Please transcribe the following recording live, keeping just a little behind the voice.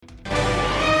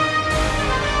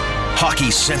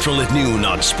Hockey Central at noon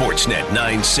on Sportsnet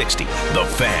 960, The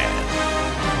Fan.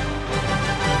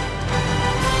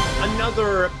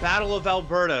 Another Battle of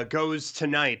Alberta goes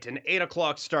tonight, an 8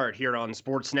 o'clock start here on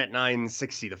Sportsnet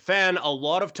 960. The Fan, a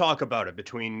lot of talk about it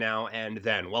between now and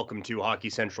then. Welcome to Hockey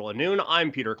Central at noon. I'm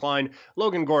Peter Klein.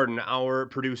 Logan Gordon, our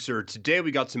producer. Today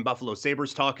we got some Buffalo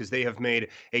Sabres talk as they have made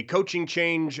a coaching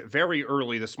change very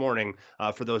early this morning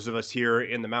for those of us here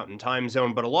in the Mountain Time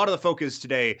Zone. But a lot of the focus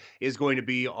today is going to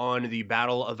be on the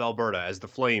Battle of Alberta as the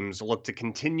Flames look to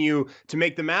continue to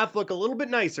make the math look a little bit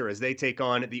nicer as they take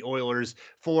on the Oilers.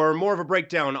 For more of a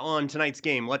breakdown on tonight's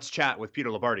game, let's chat with Peter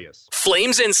Loubardias.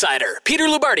 Flames Insider, Peter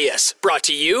Loubardias, brought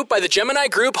to you by the Gemini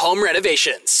Group Home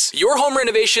Renovations. Your home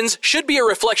renovations should be a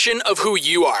reflection of who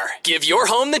you are. Give your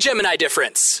home the Gemini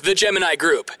difference. The Gemini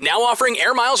Group, now offering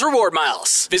Air Miles Reward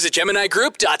Miles. Visit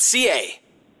GeminiGroup.ca.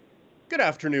 Good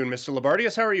afternoon, Mr.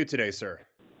 Loubardias. How are you today, sir?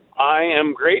 I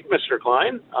am great, Mr.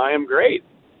 Klein. I am great.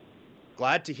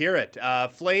 Glad to hear it.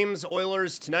 Flames,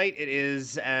 Oilers tonight. It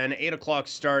is an 8 o'clock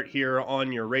start here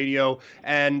on your radio.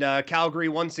 And Calgary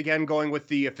once again going with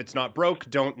the if it's not broke,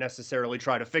 don't necessarily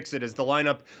try to fix it, as the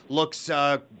lineup looks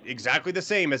exactly the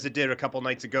same as it did a couple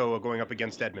nights ago going up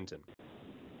against Edmonton.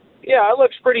 Yeah, it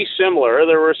looks pretty similar.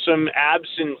 There were some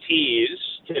absentees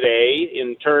today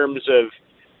in terms of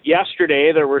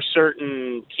yesterday. There were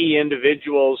certain key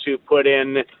individuals who put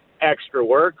in extra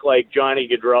work, like Johnny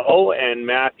Gaudreau and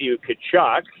Matthew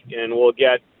Tkachuk, and we'll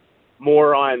get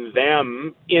more on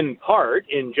them in part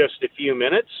in just a few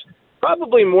minutes.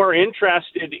 Probably more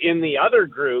interested in the other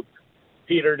group,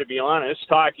 Peter, to be honest,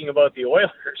 talking about the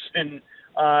Oilers, and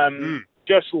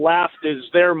just left as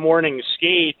their morning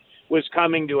skate was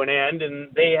coming to an end,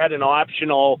 and they had an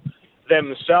optional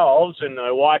themselves, and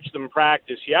I watched them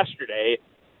practice yesterday.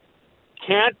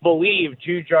 Can't believe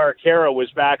Jujhar Khaira was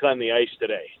back on the ice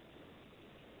today.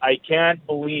 I can't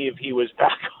believe he was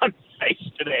back on the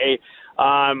ice today,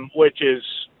 which is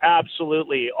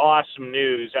absolutely awesome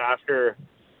news after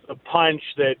the punch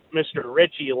that Mr.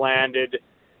 Ritchie landed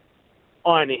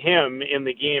on him in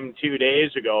the game 2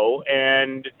 days ago.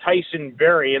 And Tyson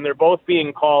Barrie, and they're both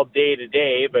being called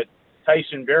day-to-day, but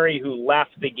Tyson Barrie, who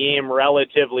left the game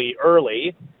relatively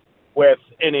early with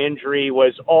an injury,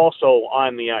 was also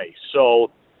on the ice. So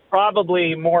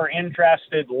probably more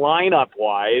interested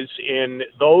lineup-wise in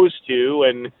those two,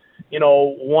 and, you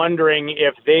know, wondering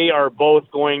if they are both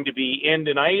going to be in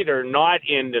tonight or not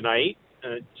in tonight.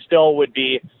 Still would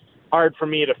be hard for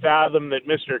me to fathom that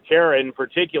Mr. Khaira in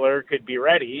particular could be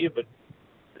ready, but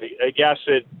I guess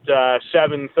at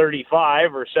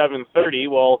 7:35 or 7:30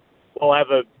 we'll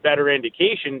have a better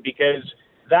indication, because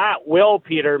that will,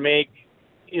 Peter, make,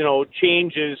 you know,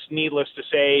 changes, needless to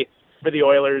say, for the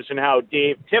Oilers and how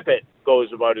Dave Tippett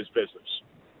goes about his business.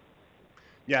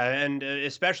 Yeah, and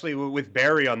especially with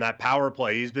Barrie on that power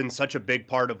play, he's been such a big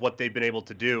part of what they've been able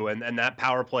to do, and that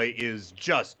power play is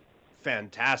just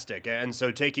fantastic. And so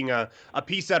taking a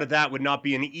piece out of that would not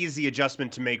be an easy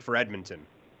adjustment to make for Edmonton.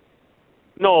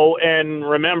 No, and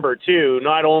remember, too,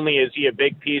 not only is he a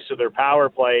big piece of their power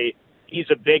play, he's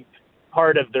a big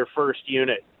part of their first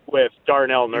unit with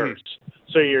Darnell Nurse.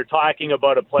 So you're talking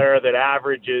about a player that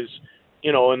averages,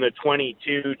 you know, in the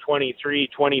 22, 23,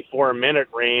 24-minute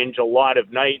range a lot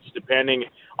of nights, depending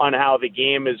on how the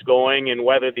game is going and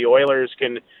whether the Oilers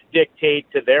can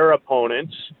dictate to their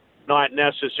opponents, not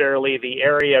necessarily the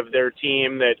area of their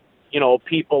team that, you know,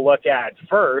 people look at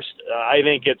first. I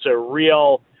think it's a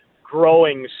real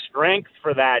growing strength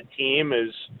for that team as,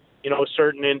 you know,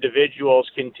 certain individuals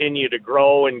continue to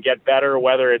grow and get better,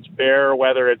 whether it's Bear,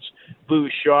 whether it's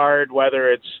Bouchard,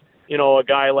 whether it's, you know, a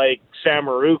guy like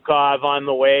Samorukov on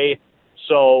the way.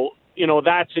 So, you know,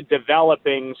 that's a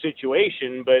developing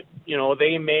situation, but, you know,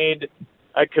 they made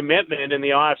a commitment in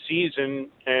the off season,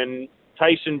 and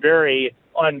Tyson Barrie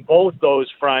on both those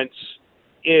fronts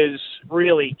is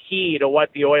really key to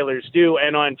what the Oilers do.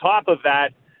 And on top of that,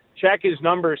 check his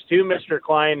numbers too, Mr.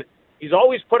 Klein. He's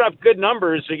always put up good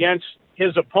numbers against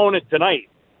his opponent tonight,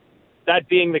 that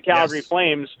being the Calgary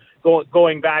Flames,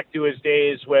 going back to his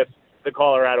days with the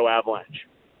Colorado Avalanche.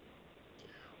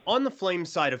 On the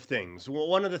Flames side of things,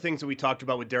 one of the things that we talked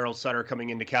about with Daryl Sutter coming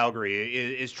into Calgary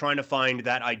is trying to find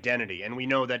that identity. And we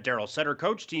know that Daryl Sutter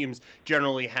coach teams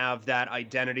generally have that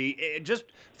identity. Just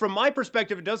from my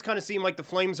perspective, it does kind of seem like the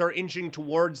Flames are inching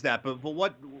towards that. But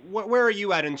where are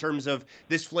you at in terms of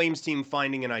this Flames team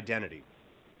finding an identity?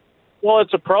 Well,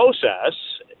 it's a process,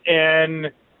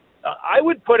 and I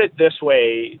would put it this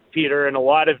way, Peter, in a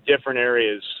lot of different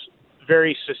areas,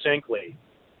 very succinctly.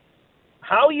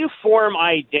 How you form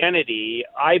identity,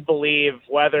 I believe,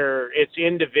 whether it's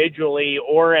individually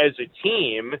or as a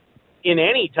team, in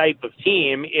any type of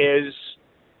team is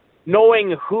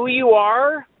knowing who you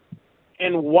are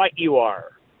and what you are.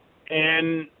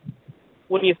 And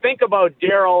when you think about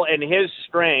Darryl and his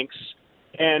strengths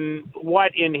and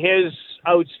what in his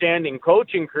outstanding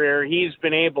coaching career he's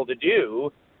been able to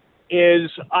do is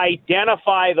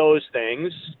identify those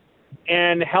things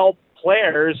and help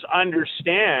players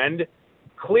understand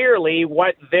clearly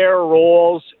what their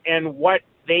roles and what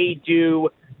they do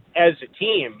as a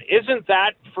team. Isn't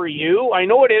that for you? I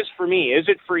know it is for me. Is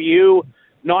it for you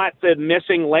not the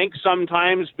missing link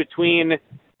sometimes between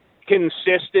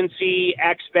consistency,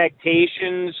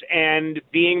 expectations, and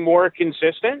being more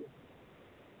consistent?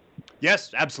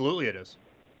 Yes, absolutely it is.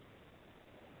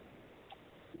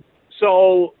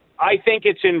 So I think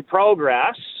it's in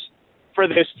progress for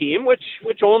this team,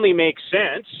 which only makes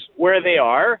sense where they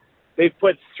are. They've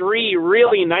put 3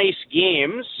 really nice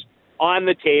games on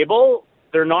the table.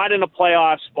 They're not in a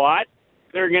playoff spot.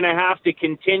 They're going to have to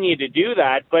continue to do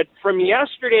that. But from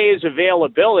yesterday's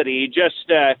availability,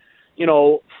 just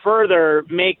further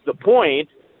make the point,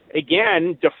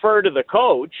 again, defer to the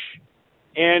coach.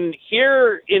 And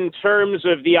here, in terms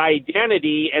of the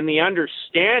identity and the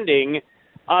understanding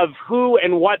of who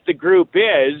and what the group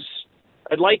is,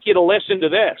 I'd like you to listen to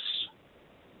this.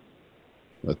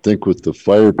 I think with the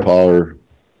firepower,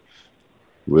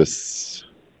 with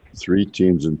 3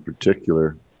 teams in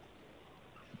particular,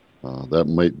 that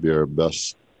might be our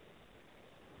best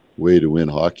way to win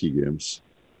hockey games,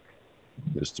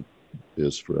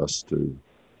 is for us to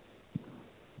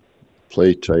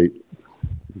play tight,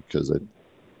 because I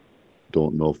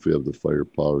don't know if we have the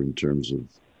firepower in terms of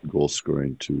goal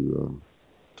scoring to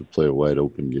play a wide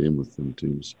open game with them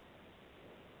teams.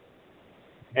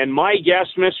 And my guess,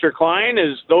 Mr. Klein,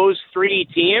 is those 3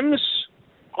 teams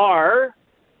are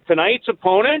tonight's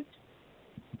opponent,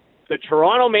 the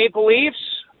Toronto Maple Leafs,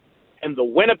 and the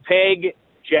Winnipeg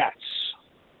Jets.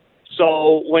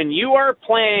 So when you are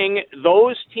playing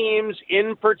those teams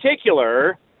in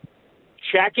particular,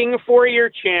 checking for your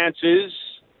chances,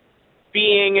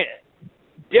 being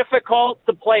difficult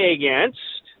to play against,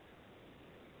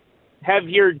 have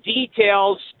your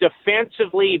details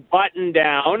defensively buttoned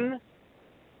down,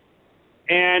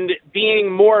 and being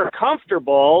more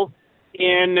comfortable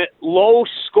in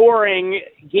low-scoring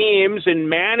games and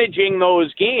managing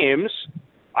those games,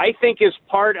 I think is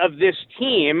part of this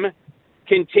team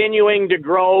continuing to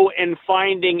grow and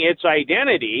finding its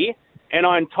identity. And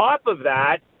on top of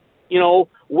that,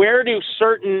 where do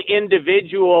certain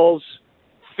individuals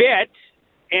fit?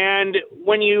 And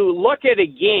when you look at a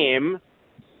game,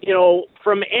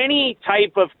 from any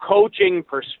type of coaching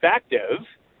perspective,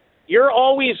 you're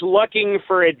always looking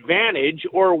for advantage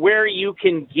or where you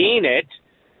can gain it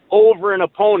over an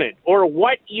opponent or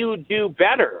what you do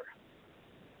better.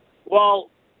 Well,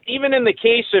 even in the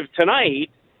case of tonight,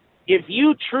 if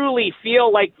you truly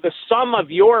feel like the sum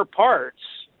of your parts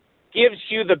gives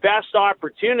you the best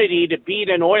opportunity to beat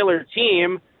an Oiler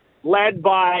team led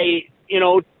by,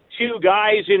 2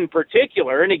 guys in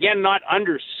particular, and again, not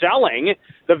underselling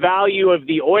the value of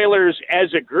the Oilers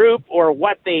as a group or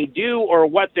what they do or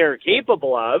what they're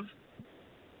capable of,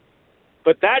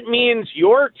 but that means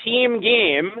your team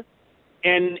game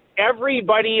and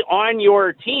everybody on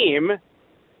your team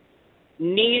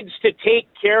needs to take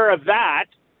care of that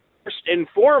first and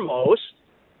foremost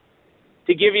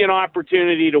to give you an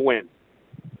opportunity to win.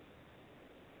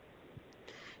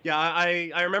 Yeah,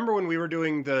 I remember when we were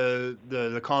doing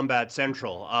the Combat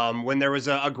Central, when there was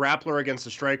a grappler against a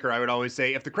striker, I would always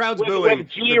say, if the crowd's booing,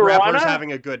 the grappler's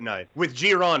having a good night. With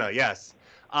Girona, yes.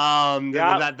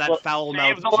 That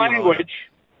foul-mouthed language.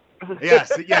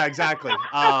 Yes, yeah, exactly.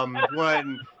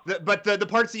 But the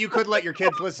parts that you could let your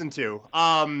kids listen to,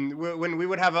 when we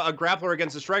would have a grappler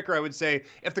against a striker, I would say,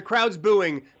 if the crowd's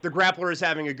booing, the grappler is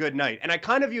having a good night. And I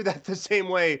kind of view that the same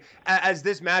way as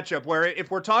this matchup, where if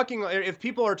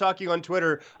people are talking on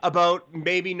Twitter about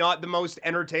maybe not the most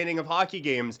entertaining of hockey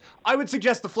games, I would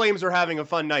suggest the Flames are having a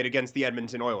fun night against the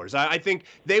Edmonton Oilers. I think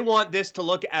they want this to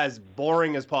look as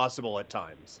boring as possible at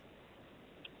times.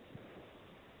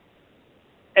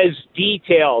 As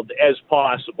detailed as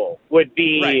possible would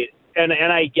be, right. and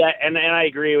I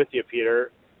agree with you, Peter.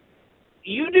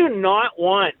 You do not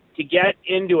want to get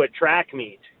into a track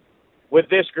meet with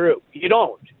this group. You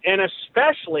don't, and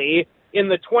especially in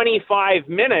the 25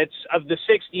 minutes of the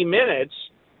 60 minutes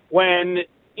when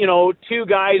 2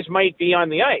 guys might be on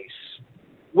the ice,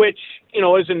 which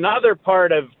is another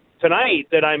part of tonight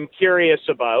that I'm curious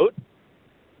about.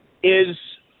 Is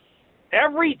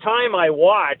every time I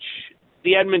watch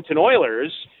the Edmonton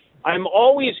Oilers, I'm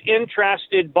always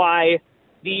interested by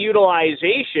the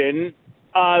utilization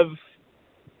of,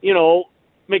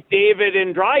 McDavid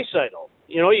and Draisaitl.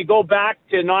 You go back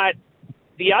to not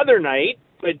the other night,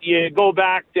 but you go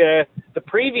back to the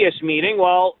previous meeting.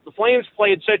 Well, the Flames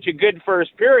played such a good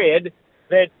first period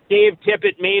that Dave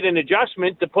Tippett made an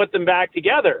adjustment to put them back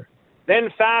together. Then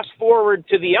fast forward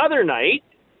to the other night.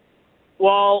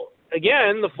 Well,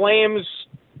 again, the Flames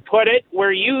put it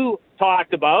where you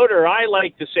talked about, or I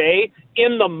like to say,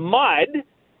 in the mud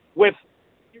with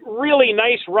really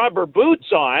nice rubber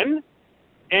boots on.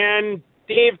 And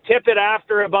Dave Tippett,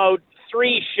 after about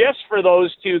 3 shifts for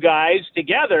those two guys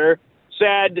together,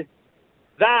 said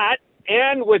that,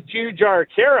 and with Jujhar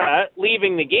Khaira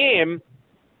leaving the game,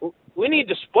 we need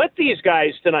to split these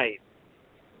guys tonight.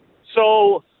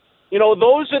 So,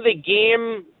 those are the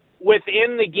game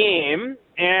within the game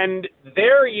and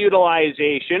their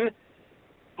utilization.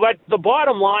 But the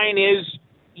bottom line is,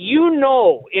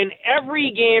 in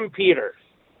every game, Peter,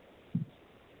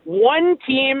 one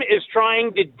team is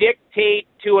trying to dictate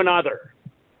to another.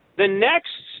 The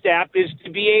next step is to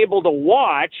be able to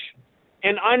watch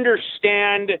and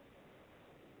understand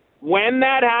when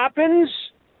that happens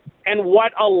and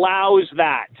what allows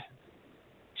that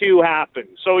to happen.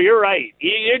 So you're right.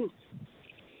 You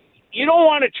don't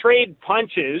want to trade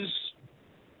punches,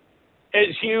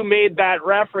 as you made that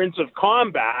reference of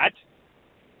combat,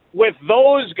 with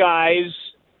those guys,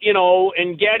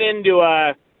 and get into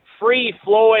a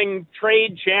free-flowing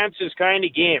trade chances kind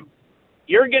of game.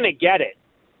 You're going to get it.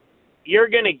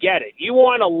 You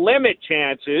want to limit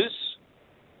chances,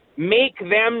 make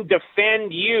them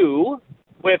defend you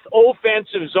with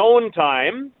offensive zone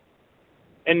time,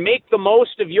 and make the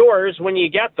most of yours when you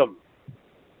get them.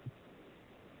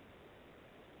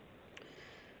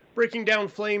 Breaking down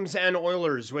Flames and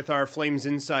Oilers with our Flames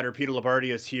insider, Peter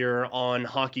Loubardias, here on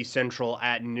Hockey Central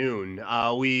at noon.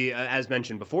 We, as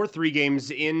mentioned before, 3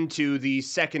 games into the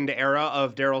second era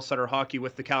of Daryl Sutter hockey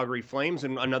with the Calgary Flames,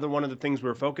 and another one of the things we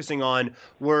were focusing on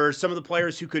were some of the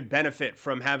players who could benefit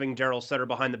from having Daryl Sutter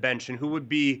behind the bench and who would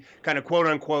be kind of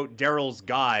quote-unquote Daryl's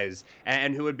guys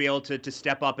and who would be able to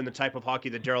step up in the type of hockey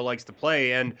that Daryl likes to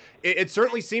play. And it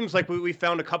certainly seems like we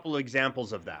found a couple of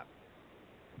examples of that.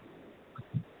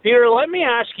 Peter, let me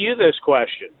ask you this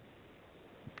question.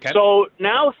 Okay. So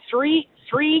now three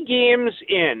games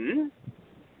in,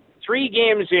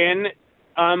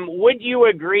 would you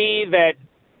agree that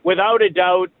without a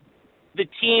doubt the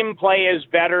team play is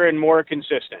better and more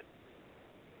consistent?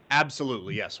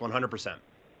 Absolutely, yes, 100%.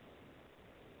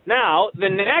 Now, the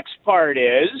next part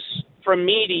is, from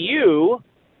me to you,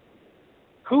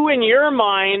 who in your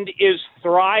mind is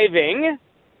thriving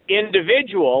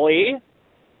individually?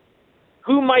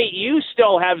 Who might you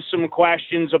still have some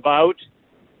questions about?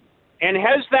 And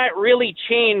has that really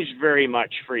changed very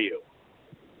much for you?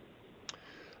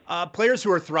 Players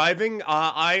who are thriving,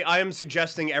 I am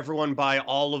suggesting everyone buy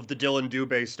all of the Dylan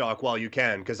Dubé stock while you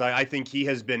can, because I think he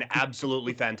has been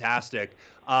absolutely fantastic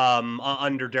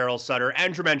under Daryl Sutter.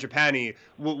 Andrew Mangiapane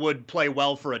would play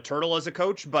well for a Turtle as a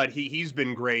coach, but he's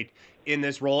been great in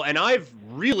this role. And I've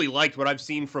really liked what I've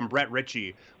seen from Brett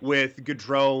Ritchie with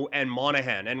Gaudreau and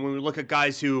Monahan. And when we look at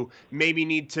guys who maybe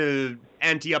need to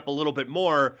ante up a little bit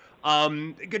more,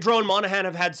 Gaudreau and Monahan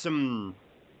have had some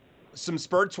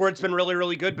spurts where it's been really,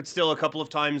 really good, but still a couple of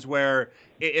times where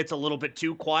it's a little bit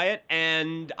too quiet.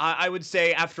 And I would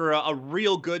say after a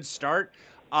real good start,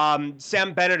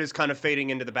 Sam Bennett is kind of fading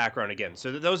into the background again.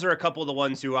 So those are a couple of the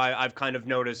ones who I've kind of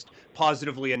noticed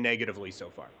positively and negatively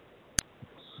so far.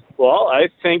 Well, I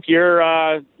think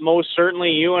you're most certainly,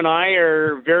 you and I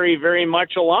are very, very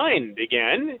much aligned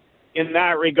again in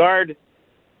that regard.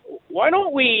 Why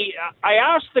don't we, I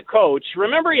asked the coach,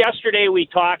 remember yesterday we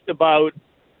talked about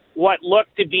what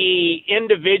looked to be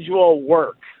individual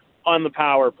work on the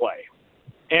power play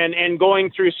and going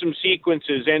through some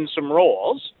sequences and some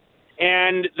roles.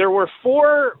 And there were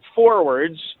 4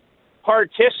 forwards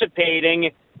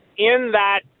participating in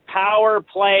that power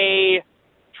play,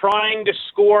 trying to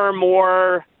score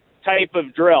more type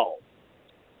of drill.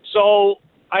 So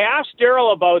I asked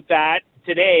Daryl about that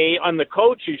today on the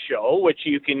coach's show, which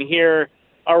you can hear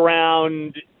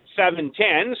around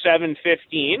 7:10,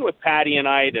 7:15 with Patty and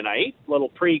I tonight, little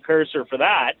precursor for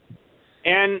that.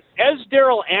 And as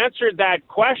Daryl answered that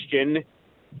question,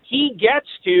 he gets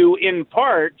to, in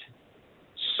part,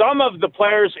 some of the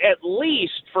players, at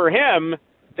least for him,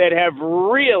 that have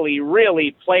really,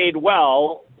 really played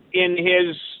well in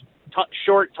his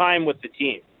short time with the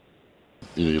team.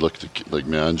 You look at like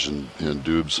Mange and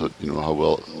Dubes, how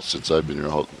well since I've been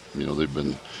here, they've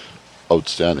been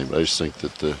outstanding. But I just think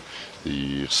that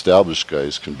the established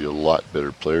guys can be a lot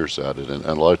better players at it, and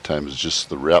a lot of times it's just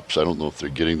the reps. I don't know if they're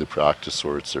getting the practice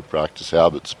or it's their practice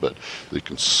habits, but they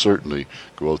can certainly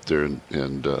go out there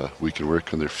and we can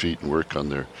work on their feet and work on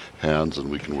their hands, and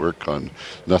we can work on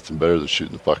nothing better than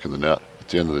shooting the puck in the net. At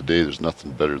the end of the day, there's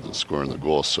nothing better than scoring the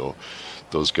goal. So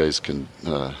those guys can,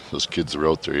 those kids were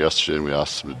out there yesterday, and we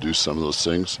asked them to do some of those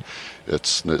things.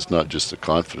 It's not just a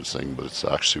confidence thing, but it's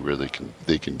actually where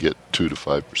they can get 2 to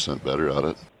 5% better at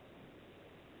it.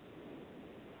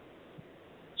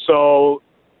 So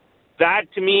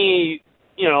that, to me,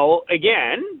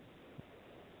 again,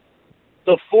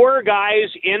 the 4 guys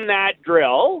in that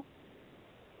drill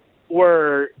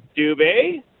were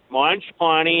Dubé,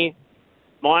 Mangiapane,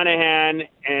 Monahan,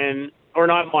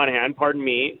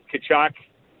 Tkachuk,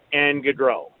 and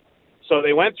Gaudreau. So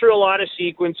they went through a lot of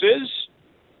sequences.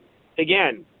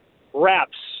 Again,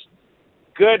 reps,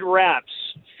 good reps,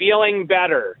 feeling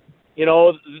better.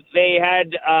 They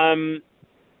had,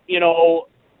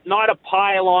 not a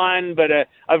pylon, but a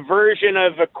version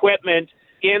of equipment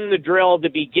in the drill to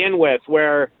begin with,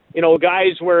 where,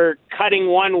 guys were cutting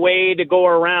one way to go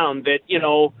around that,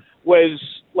 was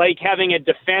like having a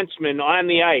defenseman on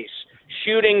the ice,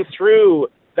 shooting through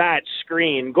that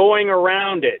screen, going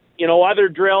around it, other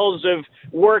drills of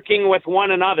working with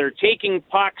one another, taking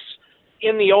pucks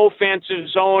in the offensive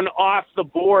zone off the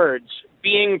boards,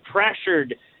 being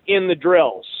pressured in the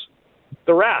drills,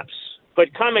 the reps.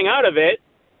 But coming out of it,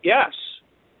 yes,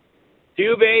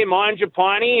 Dubé,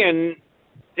 Mangiapane, and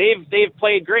they've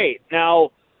played great.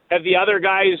 Now, have the other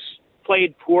guys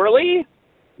played poorly?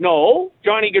 No.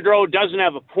 Johnny Gaudreau doesn't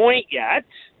have a point yet,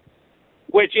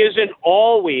 which isn't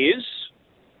always,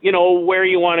 where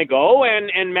you want to go.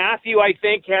 And Matthew, I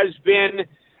think, has been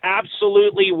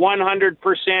absolutely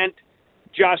 100%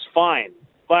 just fine.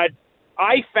 But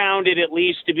I found it at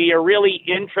least to be a really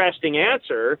interesting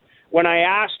answer when I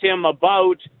asked him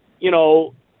about,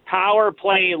 power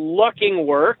play looking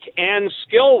work and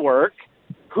skill work,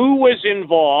 who was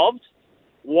involved,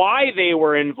 why they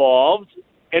were involved,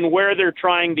 and where they're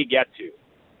trying to get to.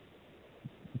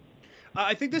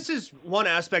 I think this is one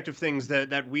aspect of things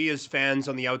that we as fans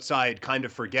on the outside kind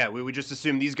of forget. We would just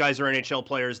assume these guys are NHL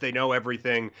players, they know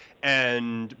everything,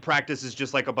 and practice is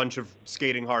just like a bunch of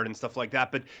skating hard and stuff like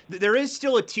that. But there is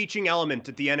still a teaching element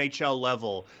at the NHL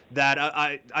level that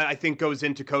I think goes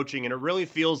into coaching, and it really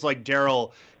feels like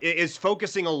Daryl is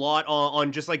focusing a lot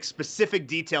on just like specific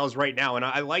details right now. And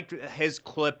I liked his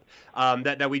clip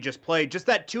that we just played, just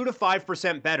that 2 to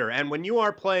 5% better. And when you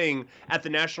are playing at the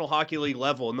National Hockey League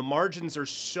level and the margins are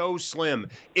so slim,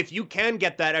 if you can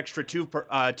get that extra 2 to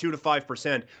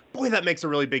 5%, boy, that makes a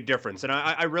really big difference. And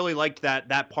I really liked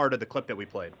that part of the clip that we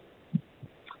played.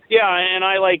 Yeah, and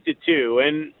I liked it too.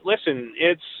 And listen,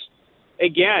 it's,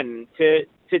 again, to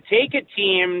take a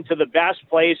team to the best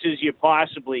places you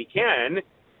possibly can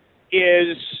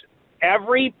is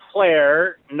every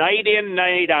player, night in,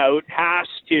 night out, has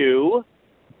to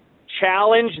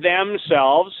challenge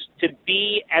themselves to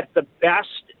be at the best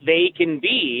they can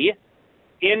be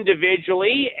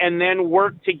individually and then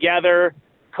work together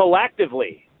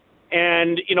collectively.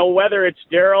 And, whether it's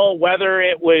Daryl, whether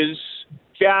it was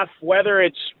Jeff, whether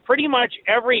it's pretty much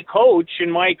every coach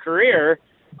in my career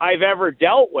I've ever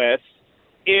dealt with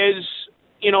is,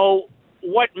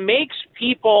 what makes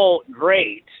people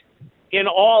great in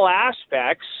all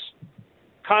aspects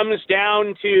comes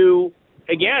down to,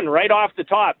 again, right off the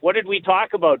top, what did we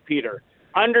talk about, Peter?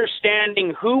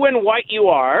 Understanding who and what you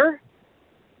are,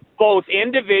 both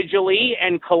individually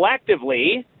and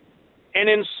collectively. And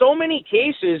in so many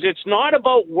cases, it's not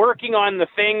about working on the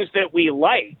things that we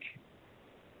like.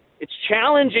 It's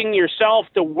challenging yourself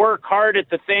to work hard at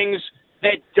the things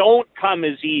that don't come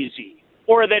as easy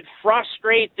or that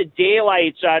frustrate the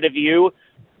daylights out of you,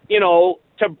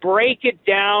 to break it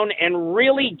down and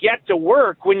really get to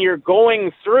work when you're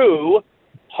going through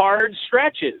hard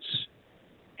stretches.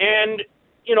 And,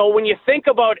 when you think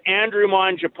about Andrew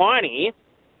Mangiapane,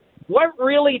 what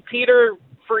really, Peter,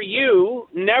 for you,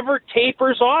 never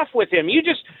tapers off with him? You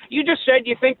just said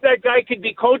you think that guy could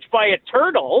be coached by a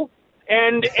turtle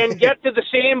and get to the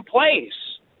same place.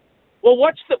 Well,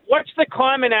 what's the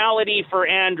commonality for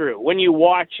Andrew when you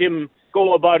watch him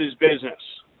go about his business?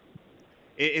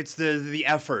 It's the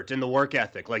effort and the work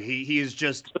ethic. Like he is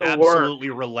just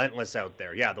absolutely relentless out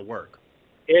there. Yeah, the work.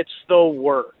 It's the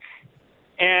work.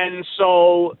 And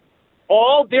so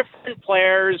all different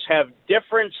players have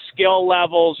different skill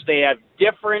levels. They have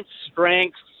different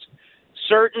strengths.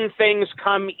 Certain things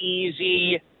come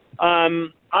easy.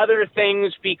 Other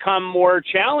things become more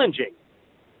challenging.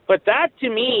 But that, to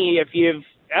me, if you've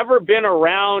ever been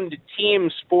around team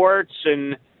sports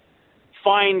and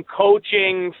find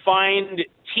coaching, find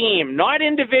team, not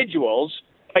individuals,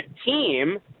 but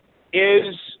team,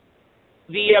 is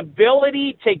the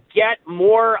ability to get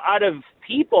more out of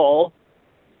people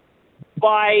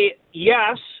by,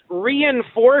 yes,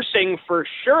 reinforcing for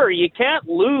sure. You can't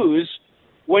lose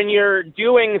when you're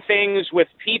doing things with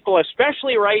people,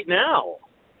 especially right now.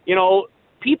 You know,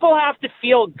 people have to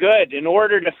feel good in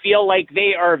order to feel like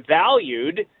they are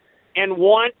valued and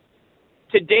want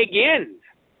to dig in.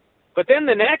 But then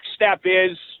the next step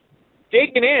is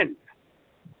digging in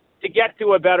to get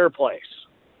to a better place.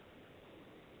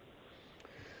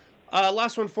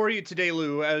 Last one for you today,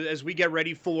 Lou. As we get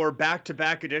ready for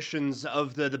back-to-back editions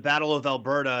of the Battle of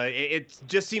Alberta, it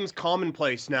just seems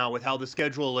commonplace now with how the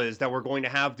schedule is that we're going to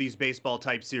have these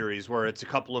baseball-type series where it's a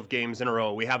couple of games in a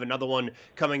row. We have another one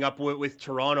coming up with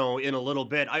Toronto in a little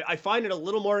bit. I find it a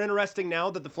little more interesting now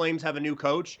that the Flames have a new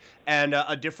coach and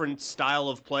a different style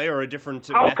of play or a different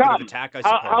method of attack, I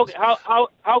suppose.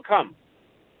 How come?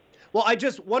 Well,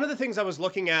 one of the things I was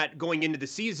looking at going into the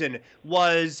season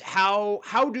was how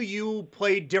do you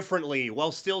play differently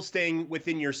while still staying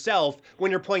within yourself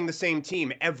when you're playing the same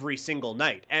team every single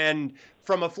night? And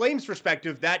from a Flames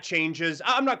perspective, that changes.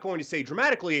 I'm not going to say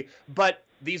dramatically, but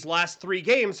these last 3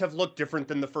 games have looked different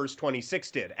than the first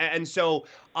 26 did. And so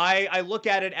I look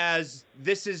at it as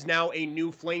this is now a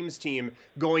new Flames team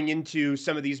going into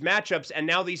some of these matchups. And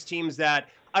now these teams that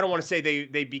I don't want to say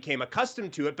they became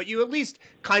accustomed to it, but you at least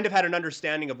kind of had an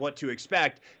understanding of what to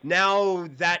expect. Now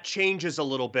that changes a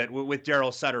little bit with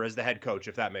Daryl Sutter as the head coach,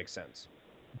 if that makes sense.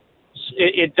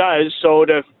 It does. So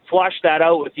to flush that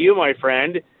out with you, my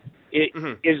friend,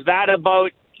 is that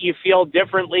about you feel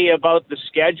differently about the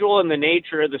schedule and the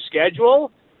nature of the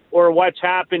schedule, or what's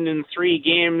happened in 3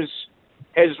 games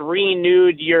has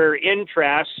renewed your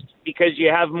interest because you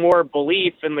have more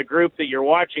belief in the group that you're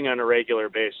watching on a regular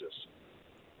basis?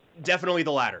 Definitely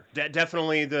the latter.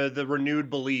 Definitely the renewed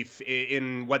belief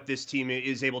in what this team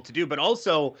is able to do. But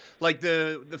also, like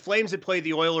the Flames had played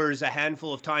the Oilers a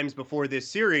handful of times before this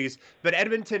series, but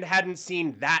Edmonton hadn't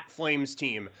seen that Flames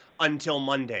team until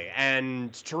Monday.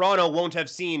 And Toronto won't have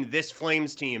seen this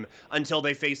Flames team until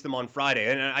they face them on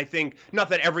Friday. And I think, not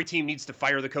that every team needs to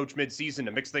fire the coach mid-season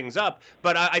to mix things up,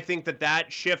 but I think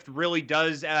that shift really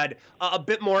does add a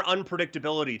bit more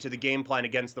unpredictability to the game plan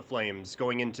against the Flames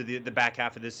going into the back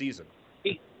half of this season.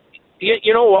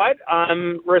 You know what?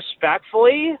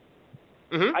 Respectfully,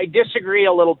 I disagree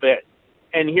a little bit.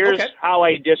 And here's how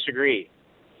I disagree.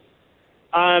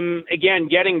 Again,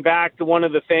 getting back to one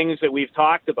of the things that we've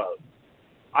talked about,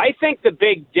 I think the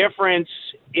big difference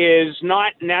is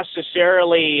not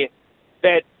necessarily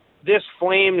that this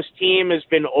Flames team has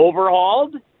been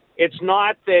overhauled. It's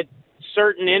not that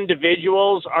certain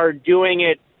individuals are doing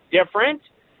it different.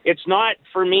 It's not,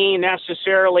 for me,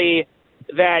 necessarily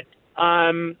that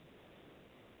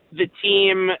the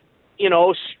team,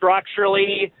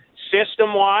 structurally,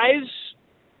 system-wise,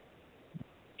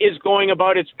 is going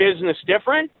about its business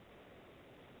different.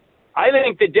 I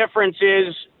think the difference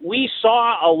is we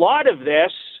saw a lot of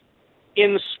this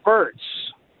in spurts.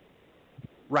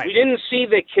 Right. We didn't see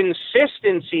the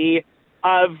consistency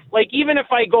of, even if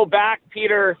I go back,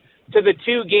 Peter, to the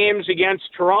 2 games against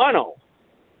Toronto,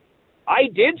 I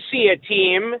did see a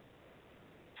team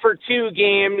for 2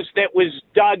 games that was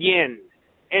dug in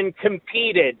and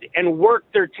competed and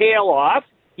worked their tail off.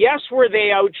 Yes, were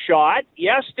they outshot?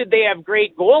 Yes, did they have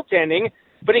great goaltending?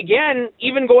 But again,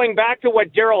 even going back to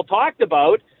what Daryl talked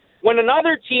about, when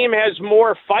another team has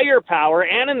more firepower,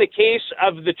 and in the case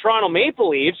of the Toronto Maple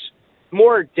Leafs,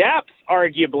 more depth,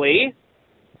 arguably,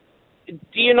 do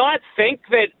you not think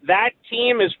that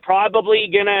team is probably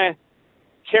going to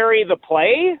carry the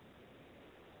play?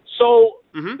 So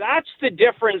that's the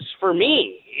difference for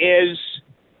me, is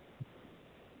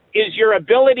your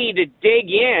ability to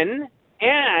dig in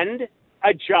and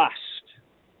adjust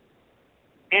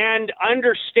and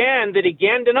understand that,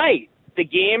 again, tonight, the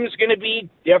game's going to be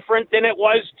different than it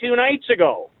was 2 nights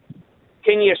ago.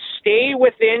 Can you stay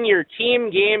within your team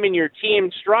game and your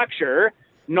team structure,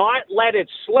 not let it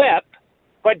slip,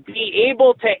 but be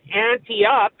able to ante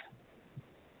up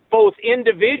both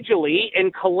individually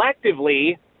and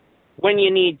collectively when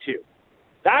you need to?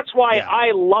 That's why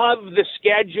I love the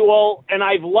schedule, and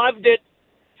I've loved it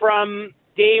from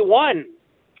day one,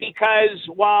 because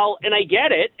and I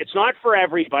get it, it's not for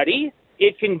everybody.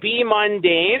 It can be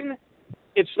mundane.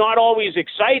 It's not always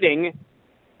exciting,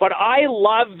 but I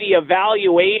love the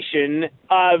evaluation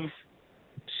of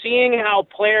seeing how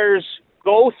players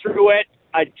go through it,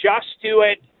 adjust to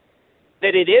it,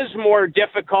 that it is more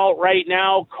difficult right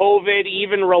now, COVID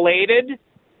even related,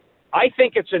 I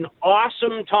think it's an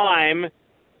awesome time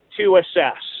to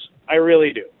assess. I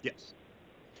really do. Yes.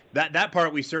 That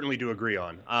part we certainly do agree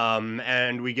on.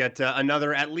 And we get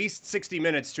another at least 60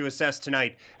 minutes to assess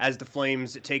tonight as the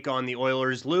Flames take on the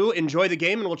Oilers. Lou, enjoy the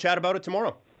game, and we'll chat about it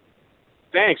tomorrow.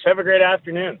 Thanks. Have a great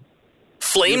afternoon.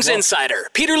 Flames Insider,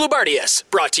 Peter Loubardias,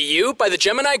 brought to you by the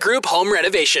Gemini Group Home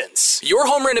Renovations. Your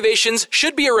home renovations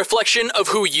should be a reflection of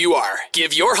who you are.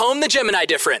 Give your home the Gemini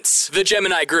difference. The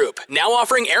Gemini Group, now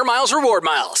offering Air Miles Reward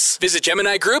Miles. Visit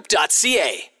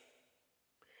GeminiGroup.ca.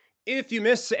 If you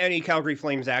miss any Calgary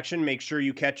Flames action, make sure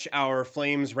you catch our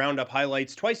Flames Roundup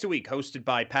highlights twice a week, hosted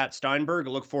by Pat Steinberg.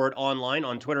 Look for it online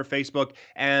on Twitter, Facebook,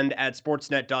 and at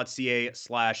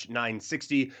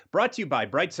sportsnet.ca/960. Brought to you by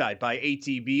Brightside by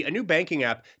ATB, a new banking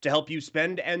app to help you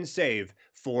spend and save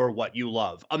for what you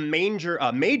love. A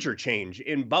major change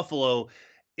in Buffalo.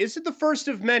 Is it the first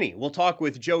of many? We'll talk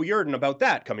with Joe Yerdon about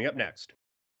that coming up next.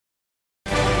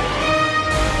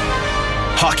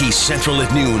 Hockey Central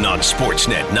at noon on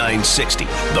Sportsnet 960.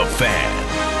 The Fan.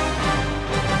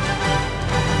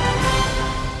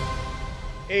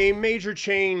 A major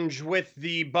change with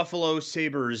the Buffalo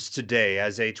Sabres today,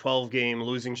 as a 12-game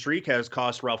losing streak has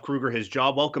cost Ralph Krueger his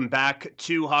job. Welcome back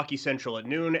to Hockey Central at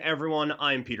noon, everyone.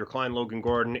 I'm Peter Klein. Logan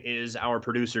Gordon is our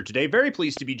producer today. Very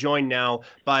pleased to be joined now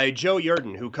by Joe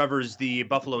Yerdon, who covers the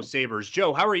Buffalo Sabres.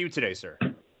 Joe, how are you today, sir?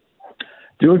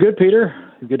 Doing good,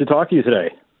 Peter. Good to talk to you today.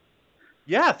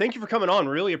 Yeah, thank you for coming on.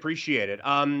 Really appreciate it.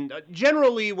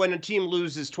 Generally, when a team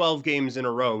loses 12 games in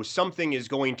a row, something is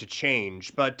going to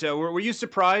change. But were you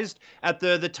surprised at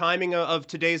the timing of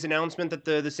today's announcement that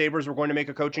the Sabres were going to make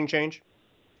a coaching change?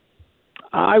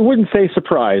 I wouldn't say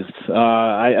surprised.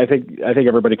 I think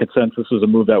everybody could sense this was a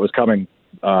move that was coming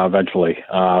eventually.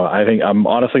 I think I'm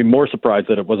honestly more surprised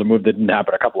that it was a move that didn't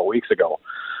happen a couple of weeks ago.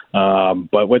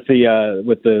 But with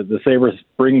the Sabres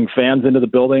bringing fans into the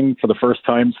building for the first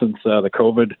time since the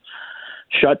COVID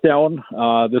shutdown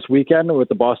this weekend, with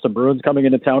the Boston Bruins coming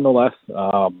into town, no less,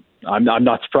 I'm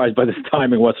not surprised by this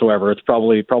timing whatsoever. It's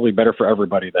probably better for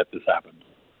everybody that this happened.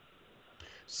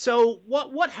 So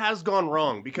what has gone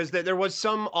wrong? Because there was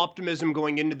some optimism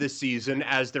going into this season,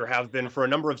 as there have been for a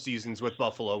number of seasons with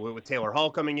Buffalo, with Taylor Hall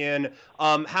coming in.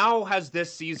 How has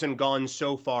this season gone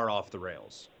so far off the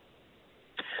rails?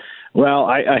 Well,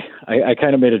 I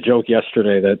kind of made a joke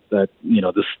yesterday that the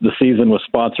season was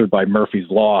sponsored by Murphy's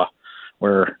Law,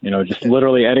 where just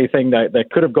literally anything that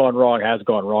could have gone wrong has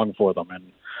gone wrong for them,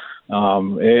 and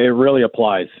it really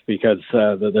applies because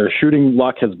their shooting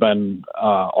luck has been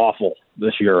awful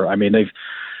this year. I mean, they've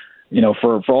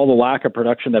for all the lack of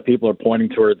production that people are pointing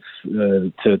towards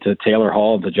to Taylor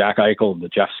Hall and to Jack Eichel and to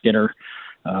Jeff Skinner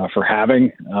for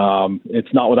having,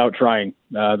 it's not without trying.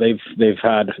 They've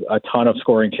had a ton of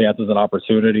scoring chances and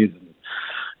opportunities,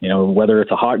 whether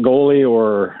it's a hot goalie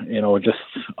or, just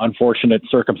unfortunate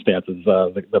circumstances,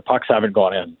 the pucks haven't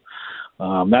gone in.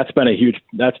 That's been a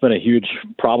huge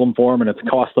problem for them, and it's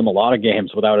cost them a lot of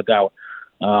games without a doubt.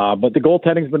 But the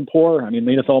goaltending's been poor. I mean,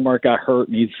 Linus Ullmark got hurt,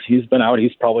 and he's been out.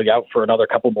 He's probably out for another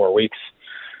couple more weeks.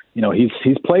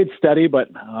 He's played steady,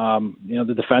 but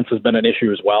the defense has been an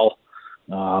issue as well.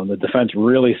 The defense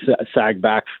really sagged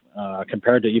back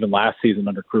compared to even last season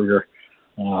under Krueger,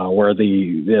 where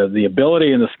the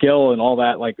ability and the skill and all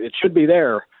that, like, it should be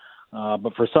there.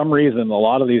 But for some reason, a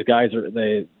lot of these guys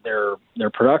their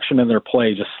production and their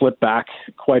play just slipped back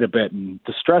quite a bit, and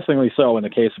distressingly so in the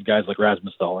case of guys like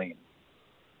Rasmus Dahlin.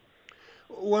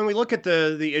 When we look at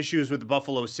the issues with the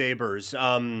Buffalo Sabres,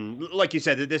 like you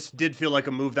said, this did feel like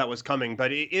a move that was coming,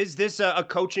 but is this a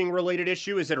coaching-related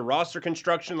issue? Is it a roster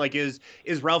construction? Like, is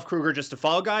Ralph Krueger just a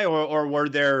fall guy, or were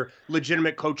there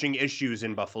legitimate coaching issues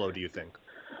in Buffalo, do you think?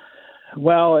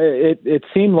 Well, it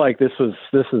seemed like this is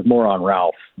more on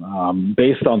Ralph,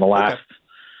 based on the last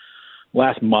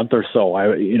month or so.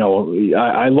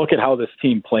 I look at how this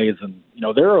team plays, and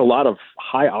there are a lot of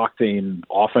high-octane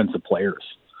offensive players.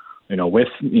 With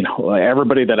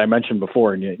everybody that I mentioned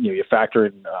before, and you factor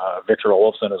in Victor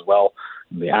Olofsson as well.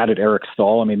 They added Eric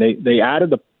Stahl. I mean, they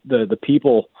added the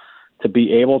people to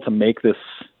be able to make this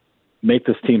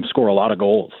team score a lot of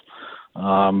goals.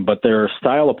 But their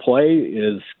style of play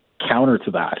is counter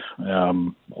to that.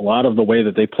 A lot of the way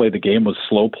that they played the game was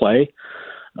slow play,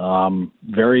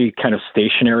 very kind of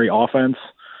stationary offense.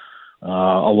 A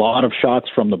lot of shots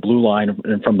from the blue line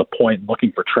and from the point,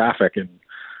 looking for traffic. And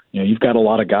you've got a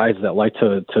lot of guys that like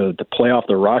to play off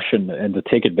the rush and to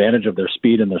take advantage of their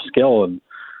speed and their skill. And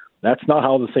that's not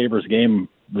how the Sabres game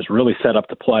was really set up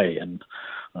to play. And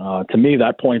to me,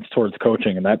 that points towards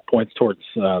coaching, and that points towards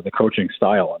the coaching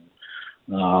style.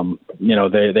 And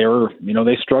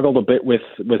they struggled a bit with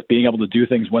being able to do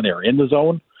things when they were in the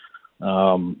zone.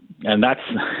 And that's,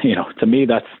 to me,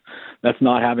 that's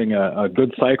not having a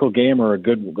good cycle game or a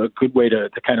good way to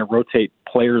kind of rotate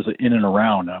players in and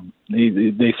around.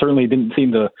 They certainly didn't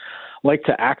seem to like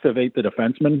to activate the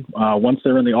defensemen. Once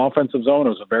they're in the offensive zone, it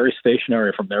was very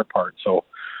stationary from their part. So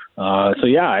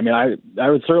yeah, I mean, I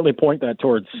would certainly point that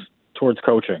towards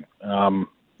coaching.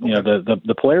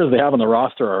 The players they have on the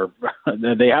roster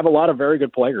they have a lot of very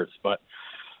good players, but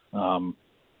when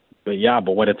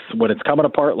it's coming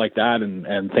apart like that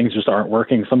and things just aren't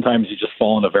working, sometimes you just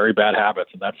fall into very bad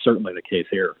habits, and that's certainly the case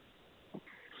here.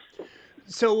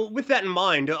 So with that in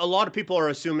mind, a lot of people are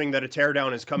assuming that a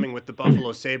teardown is coming with the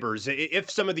Buffalo Sabres. If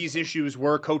some of these issues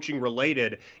were coaching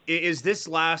related, is this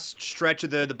last stretch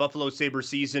of the Buffalo Sabres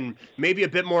season maybe a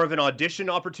bit more of an audition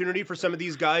opportunity for some of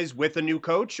these guys with a new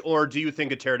coach, or do you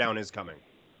think a teardown is coming?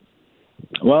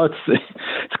 Well,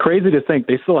 it's crazy to think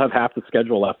they still have half the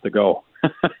schedule left to go.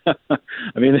 I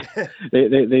mean,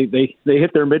 they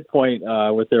hit their midpoint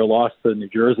with their loss to New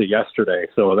Jersey yesterday.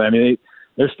 So I mean,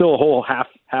 there's still a whole half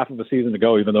of a season to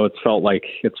go, even though it's felt like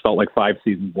 5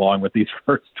 seasons long with these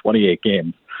first 28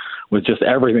 games, with just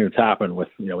everything that's happened with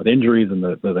injuries and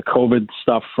the COVID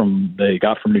stuff they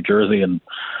got from New Jersey and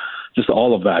just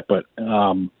all of that. But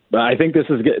I think this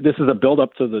is a build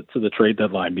up to the trade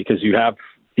deadline, because you have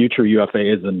future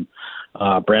UFAs and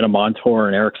Brandon Montour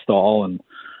and Eric Stahl and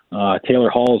Taylor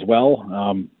Hall as well.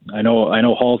 I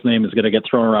know Hall's name is going to get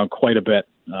thrown around quite a bit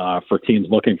for teams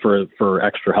looking for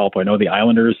extra help. I know the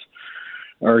Islanders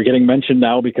are getting mentioned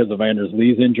now because of Anders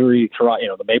Lee's injury.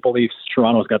 The Maple Leafs,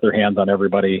 Toronto's got their hands on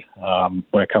everybody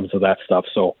when it comes to that stuff.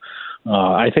 So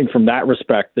I think from that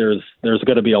respect, there's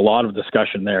going to be a lot of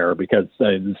discussion there, because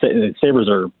the Sabres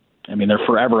they're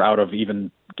forever out of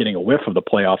even getting a whiff of the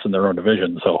playoffs in their own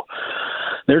division. So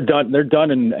they're done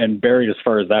and buried as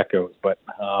far as that goes. But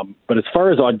as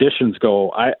far as auditions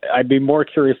go, I'd be more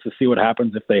curious to see what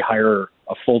happens if they hire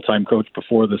a full-time coach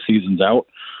before the season's out.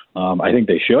 I think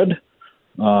they should.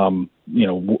 Whoever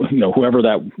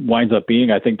that winds up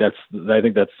being, I think that's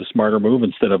the smarter move,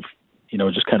 instead of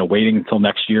just kind of waiting until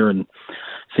next year and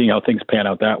seeing how things pan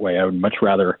out that way. I would much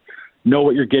rather know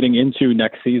what you're getting into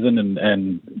next season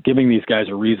and giving these guys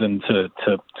a reason to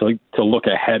look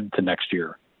ahead to next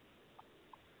year.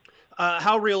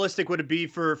 How realistic would it be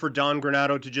for Don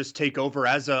Granato to just take over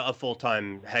as a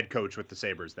full-time head coach with the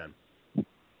Sabres then?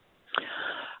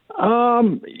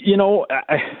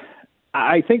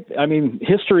 I think,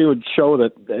 history would show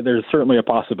that there's certainly a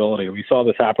possibility. We saw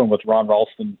this happen with Ron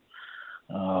Ralston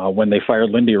when they fired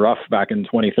Lindy Ruff back in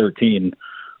 2013.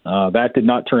 That did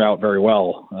not turn out very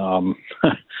well.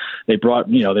 They brought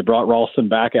Ralston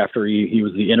back after he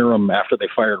was the interim after they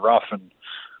fired Ruff, and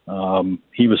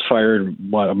he was fired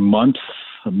a month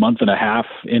and a half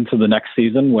into the next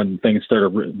season, when things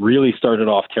really started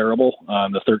off terrible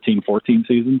in the 13-14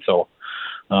 season. So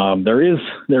there is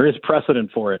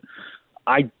precedent for it.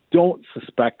 I don't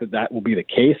suspect that will be the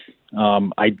case.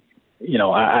 I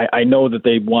know that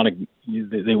they want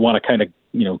to kind of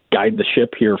guide the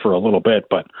ship here for a little bit,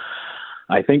 but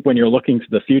I think when you're looking to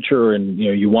the future and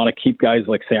you want to keep guys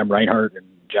like Sam Reinhart and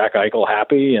Jack Eichel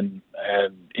happy and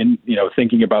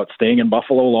thinking about staying in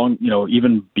Buffalo long,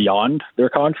 even beyond their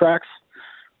contracts,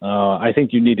 I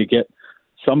think you need to get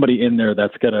somebody in there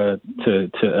that's gonna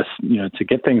to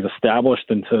get things established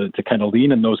and to kind of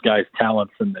lean in those guys'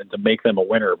 talents and to make them a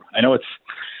winner. I know it's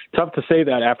tough to say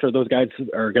that after those guys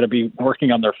are going to be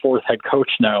working on their fourth head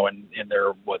coach now in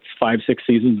their 5-6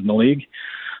 seasons in the league.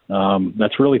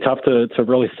 That's really tough to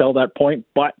really sell that point,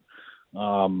 but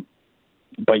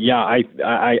yeah,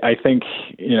 I think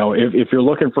if you're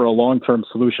looking for a long-term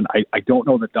solution, I don't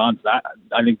know that Don's that.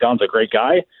 I think Don's a great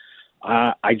guy.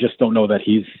 I just don't know that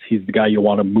he's the guy you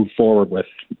want to move forward with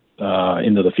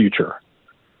into the future.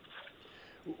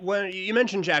 Well, you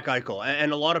mentioned Jack Eichel,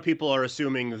 and a lot of people are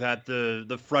assuming that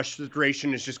the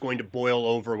frustration is just going to boil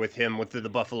over with him with the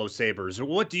Buffalo Sabres.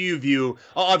 What do you view,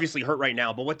 obviously hurt right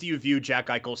now, but what do you view Jack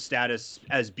Eichel's status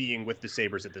as being with the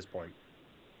Sabres at this point?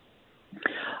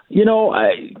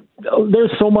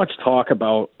 There's so much talk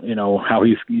about, how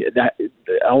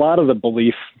a lot of the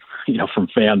belief, from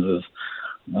fans is,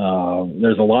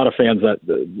 there's a lot of fans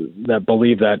that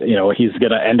believe that he's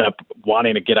going to end up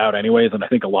wanting to get out anyways, and I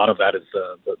think a lot of that is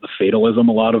the fatalism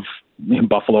a lot of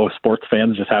Buffalo sports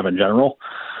fans just have in general.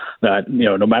 That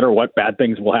no matter what, bad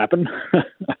things will happen.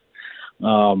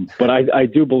 But I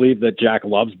do believe that Jack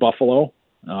loves Buffalo.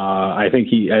 I think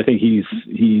he's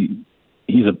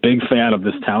a big fan of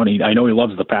this town. I know he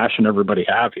loves the passion everybody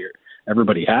has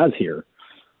here.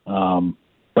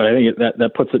 But I think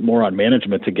that puts it more on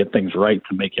management to get things right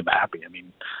to make him happy. I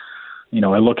mean,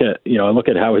 I look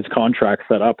at how his contract's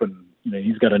set up, and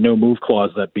he's got a no move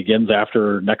clause that begins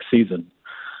after next season.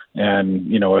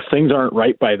 And, if things aren't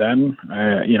right by then,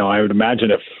 I would imagine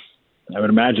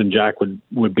Jack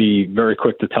would be very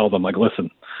quick to tell them, like,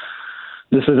 listen,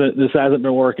 this hasn't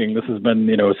been working. This has been,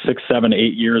 6, 7,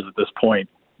 8 years at this point.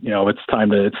 It's time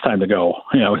to go.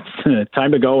 It's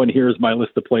time to go. And here's my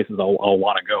list of places I'll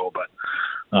want to go. But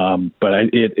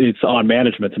it's on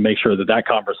management to make sure that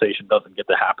conversation doesn't get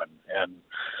to happen. And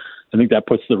I think that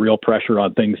puts the real pressure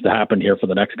on things to happen here for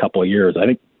the next couple of years. I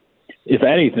think, if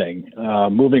anything,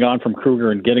 moving on from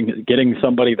Krueger and getting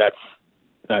somebody that's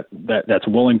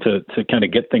willing to kind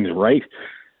of get things right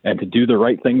and to do the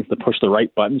right things, to push the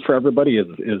right buttons for everybody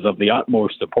is of the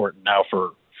utmost importance now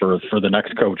for the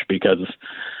next coach, because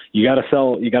you got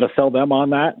to sell them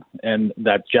on that, and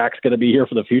that Jack's going to be here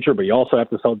for the future, but you also have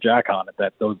to sell Jack on it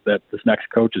that this next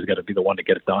coach is going to be the one to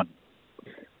get it done.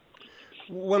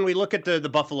 When we look at the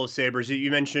Buffalo Sabres,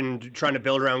 you mentioned trying to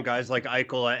build around guys like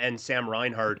Eichel and Sam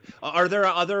Reinhart. Are there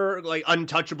other like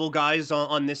untouchable guys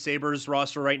on this Sabres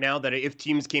roster right now that if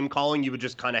teams came calling, you would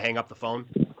just kind of hang up the phone?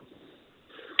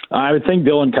 I would think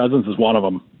Dylan Cousins is one of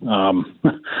them.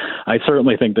 I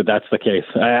certainly think that's the case.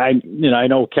 I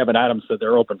know Kevin Adams said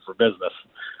they're open for business,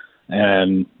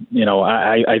 and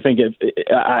I think if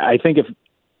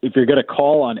you're going to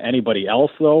call on anybody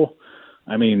else, though,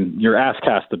 I mean, your ask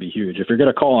has to be huge. If you're going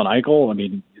to call on Eichel, I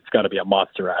mean, it's got to be a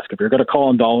monster ask. If you're going to call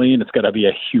on Dahlin, it's got to be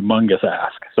a humongous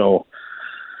ask. So,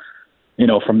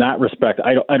 from that respect,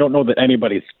 I don't know that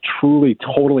anybody's truly,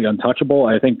 totally untouchable.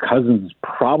 I think Cousins is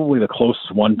probably the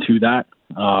closest one to that,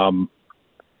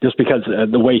 just because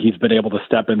the way he's been able to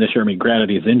step in this year. I mean, granted,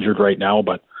 he's injured right now,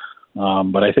 but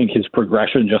I think his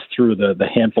progression just through the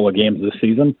handful of games this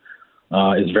season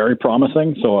is very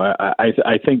promising. So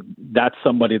I think that's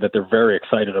somebody that they're very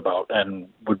excited about and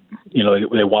would,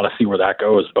 they want to see where that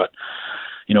goes. But,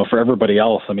 for everybody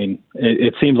else, I mean,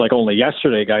 it seems like only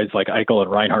yesterday guys like Eichel and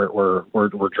Reinhart were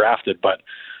drafted, but,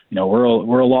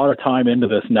 we're a lot of time into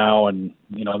this now, and,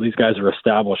 these guys are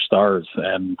established stars,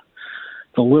 and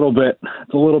it's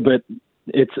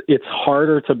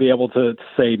harder to be able to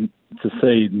say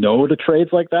no to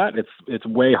trades like that. It's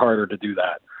way harder to do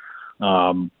that.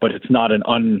 But it's not a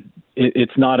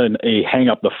hang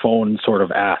up the phone sort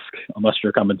of ask unless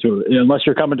you're coming to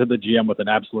the GM with an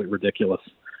absolutely ridiculous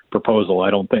proposal. I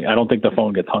don't think the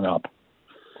phone gets hung up.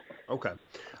 Okay.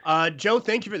 Joe,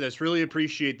 thank you for this. Really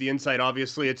appreciate the insight.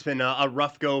 Obviously, it's been a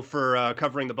rough go for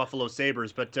covering the Buffalo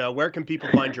Sabres, but where can people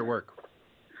find your work?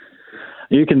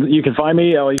 You can find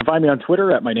me. You can find me on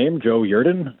Twitter at my name, Joe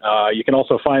Yerdon. You can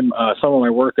also find some of my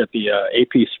work at the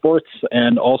AP Sports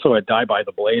and also at Die by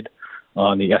the Blade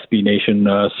on the SB Nation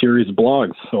series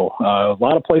blogs. So a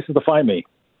lot of places to find me.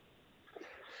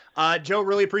 Joe,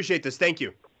 really appreciate this. Thank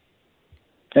you.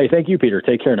 Hey, thank you, Peter.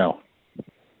 Take care now.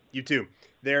 You too.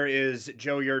 There is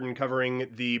Joe Yerdon covering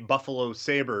the Buffalo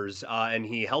Sabres, and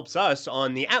he helps us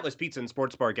on the Atlas Pizza and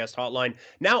Sports Bar guest hotline,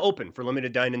 now open for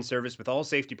limited dine-in service with all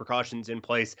safety precautions in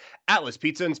place. Atlas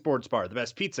Pizza and Sports Bar, the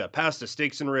best pizza, pasta,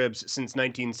 steaks, and ribs since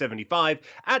 1975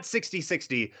 at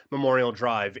 6060 Memorial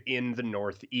Drive in the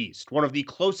Northeast. One of the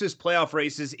closest playoff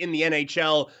races in the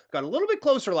NHL got a little bit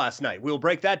closer last night. We'll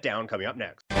break that down coming up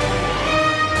next.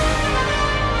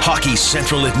 Hockey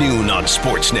Central at noon on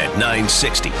Sportsnet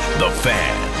 960, The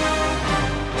Fan.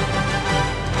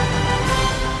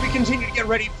 We continue to get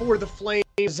ready for the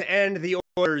Flames and the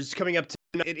Oilers coming up tonight.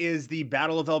 It is the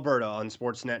Battle of Alberta on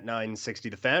Sportsnet 960,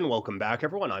 The Fan. Welcome back,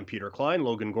 everyone. I'm Peter Klein,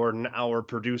 Logan Gordon, our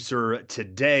producer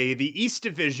today. The East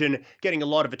Division getting a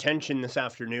lot of attention this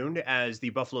afternoon as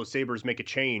the Buffalo Sabres make a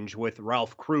change with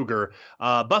Ralph Krueger.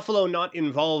 Buffalo not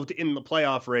involved in the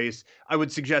playoff race. I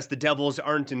would suggest the Devils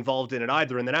aren't involved in it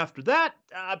either. And then after that,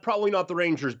 probably not the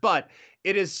Rangers, but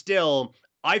it is still,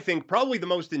 I think, probably the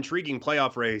most intriguing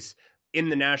playoff race in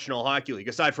the National Hockey League,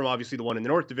 aside from obviously the one in the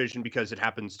North Division because it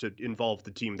happens to involve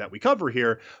the team that we cover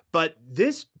here. But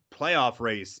this playoff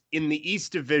race in the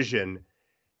East Division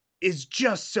is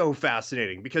just so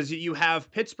fascinating because you have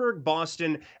Pittsburgh,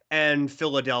 Boston, and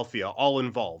Philadelphia all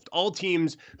involved. All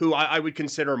teams who I would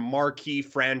consider marquee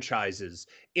franchises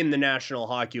in the National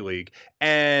Hockey League.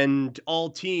 And all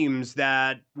teams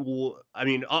that,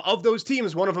 of those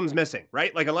teams, one of them's missing,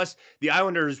 right? Like unless the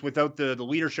Islanders, without the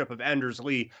leadership of Anders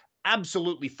Lee,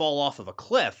 absolutely fall off of a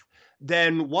cliff,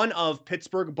 then one of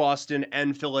Pittsburgh, Boston,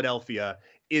 and Philadelphia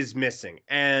is missing.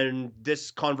 And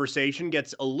this conversation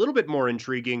gets a little bit more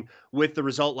intriguing with the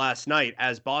result last night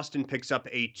as Boston picks up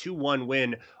a 2-1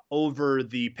 win over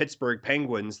the Pittsburgh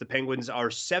Penguins. The Penguins are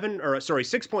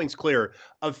 6 points clear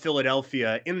of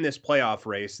Philadelphia in this playoff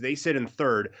race. They sit in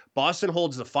third. Boston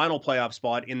holds the final playoff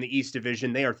spot in the East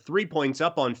Division. They are 3 points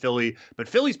up on Philly, but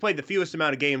Philly's played the fewest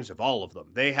amount of games of all of them.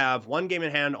 They have 1 game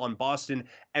in hand on Boston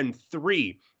and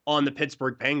 3 on the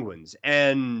Pittsburgh Penguins.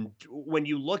 And when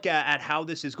you look at how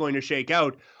this is going to shake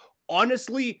out,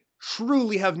 honestly,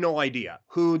 truly have no idea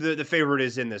who the favorite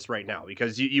is in this right now,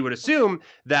 because you would assume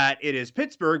that it is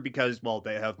Pittsburgh because, well,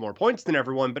 they have more points than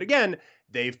everyone. But again,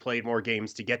 they've played more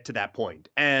games to get to that point.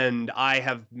 And I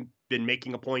have been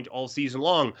making a point all season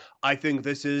long. I think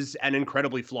this is an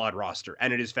incredibly flawed roster.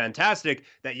 And it is fantastic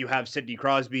that you have Sidney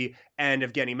Crosby and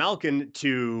Evgeny Malkin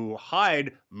to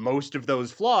hide most of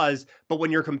those flaws. But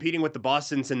when you're competing with the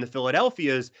Bostons and the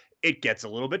Philadelphias, it gets a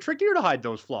little bit trickier to hide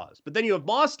those flaws. But then you have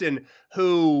Boston,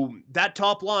 who, that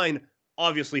top line,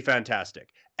 obviously fantastic.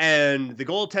 And the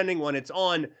goaltending, when it's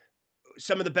on,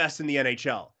 some of the best in the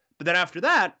NHL. But then after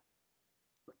that,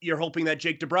 you're hoping that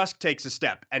Jake DeBrusk takes a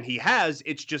step. And he has,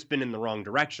 it's just been in the wrong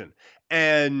direction.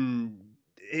 And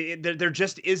there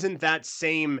just isn't that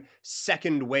same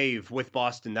second wave with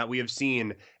Boston that we have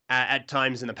seen at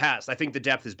times in the past. I think the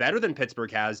depth is better than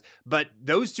Pittsburgh has, but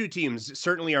those two teams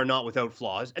certainly are not without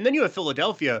flaws. And then you have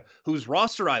Philadelphia, whose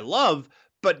roster I love,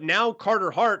 but now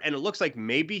Carter Hart, and it looks like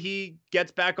maybe he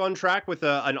gets back on track with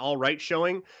an all right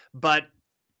showing, but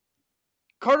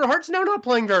Carter Hart's now not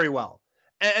playing very well.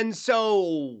 And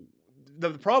so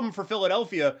the problem for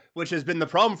Philadelphia, which has been the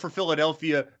problem for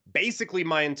Philadelphia basically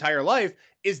my entire life,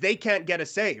 is they can't get a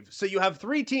save. So you have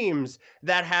 3 teams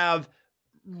that have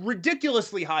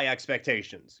ridiculously high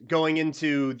expectations going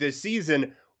into this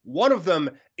season. One of them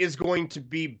is going to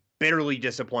be bitterly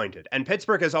disappointed. And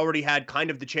Pittsburgh has already had kind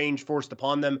of the change forced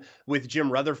upon them with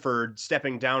Jim Rutherford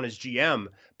stepping down as GM.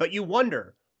 But you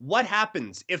wonder, what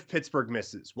happens if Pittsburgh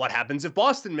misses? What happens if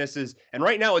Boston misses? And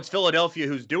right now it's Philadelphia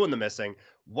who's doing the missing.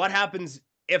 What happens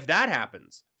if that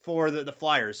happens for the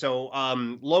Flyers? So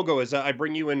Logo, as I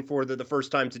bring you in for the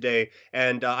first time today,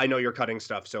 and I know you're cutting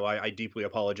stuff, so I deeply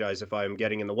apologize if I'm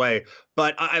getting in the way.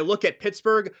 But I look at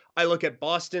Pittsburgh, I look at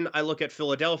Boston, I look at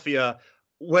Philadelphia.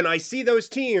 When I see those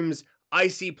teams, I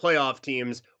see playoff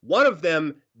teams. One of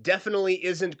them definitely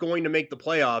isn't going to make the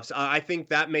playoffs. I think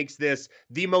that makes this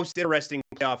the most interesting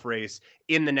playoff race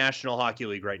in the National Hockey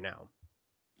League right now.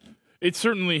 It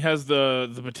certainly has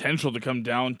the potential to come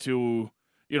down to,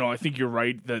 I think you're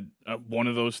right that one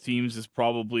of those teams is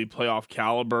probably playoff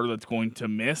caliber that's going to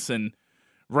miss. And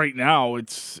right now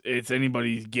it's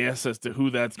anybody's guess as to who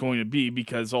that's going to be,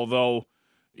 because although,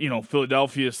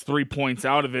 Philadelphia's 3 points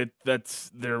out of it, that's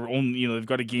their own, they've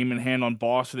got a game in hand on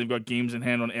Boston. They've got games in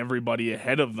hand on everybody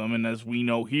ahead of them. And as we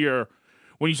know here,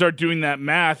 when you start doing that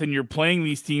math and you're playing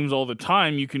these teams all the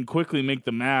time, you can quickly make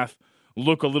the math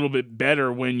look a little bit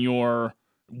better when you're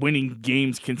winning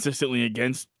games consistently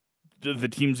against the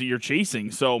teams that you're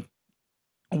chasing. So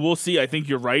we'll see. I think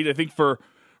you're right. I think for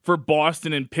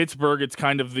Boston and Pittsburgh, it's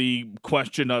kind of the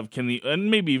question of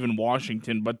and maybe even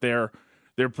Washington, but they're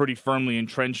pretty firmly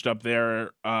entrenched up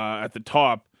there at the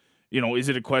top. Is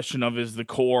it a question of, is the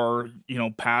core,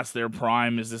 past their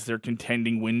prime? Is this their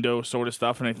contending window sort of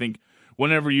stuff? And I think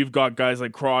whenever you've got guys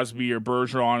like Crosby or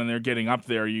Bergeron and they're getting up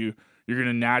there, you're going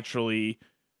to naturally,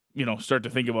 start to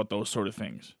think about those sort of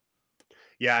things.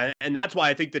 Yeah, and that's why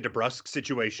I think the DeBrusk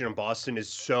situation in Boston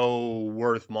is so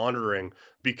worth monitoring,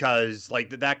 because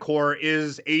that core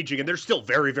is aging and they're still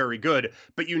very, very good.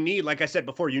 But you need, like I said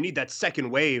before, you need that second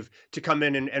wave to come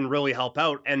in and really help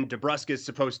out. And DeBrusk is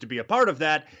supposed to be a part of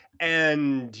that,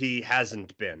 and he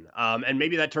hasn't been. And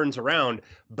maybe that turns around.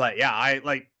 But yeah,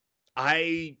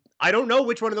 I don't know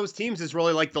which one of those teams is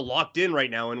really the locked in right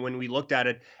now. And when we looked at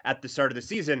it at the start of the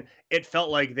season, it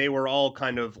felt like they were all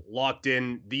kind of locked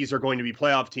in. These are going to be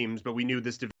playoff teams, but we knew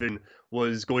this division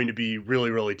was going to be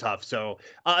really, really tough. So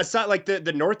aside,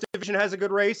 the North Division has a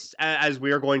good race, as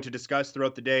we are going to discuss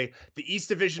throughout the day. The East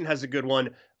Division has a good one.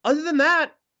 Other than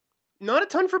that, not a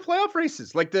ton for playoff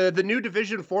races. The new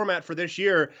division format for this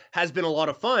year has been a lot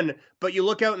of fun, but you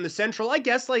look out in the Central, I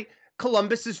guess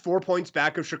Columbus is 4 points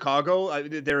back of Chicago.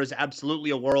 There is absolutely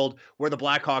a world where the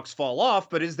Blackhawks fall off,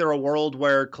 but is there a world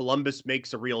where Columbus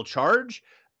makes a real charge?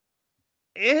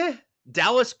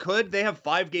 Dallas could. They have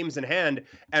 5 games in hand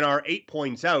and are 8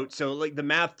 points out. So the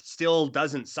math still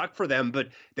doesn't suck for them, but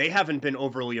they haven't been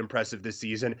overly impressive this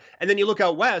season. And then you look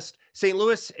out west, St.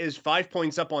 Louis is 5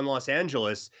 points up on Los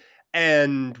Angeles.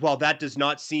 And while that does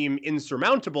not seem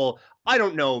insurmountable, I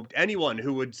don't know anyone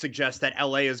who would suggest that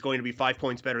LA is going to be 5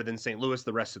 points better than St. Louis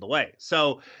the rest of the way.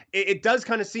 So it does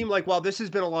kind of seem like, while this has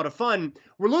been a lot of fun,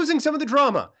 we're losing some of the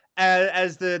drama.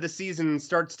 as the season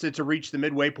starts to reach the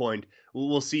midway point,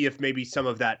 we'll see if maybe some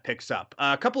of that picks up.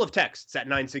 A couple of texts at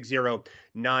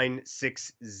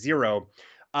 960-960.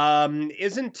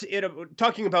 Isn't it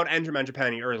talking about Andrew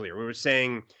Mangiapane earlier? We were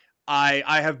saying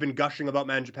I have been gushing about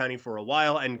Mangiapane for a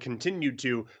while and continued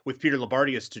to with Peter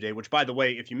Loubardias today, which, by the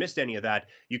way, if you missed any of that,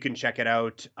 you can check it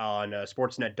out on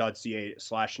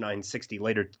sportsnet.ca/960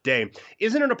 later today.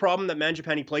 Isn't it a problem that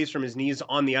Mangiapane plays from his knees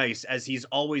on the ice as he's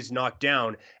always knocked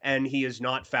down and he is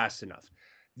not fast enough?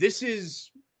 This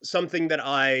is something that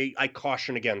I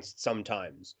caution against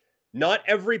sometimes. Not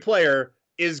every player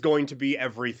is going to be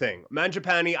everything.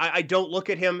 Mangiapane, I don't look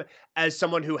at him as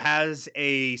someone who has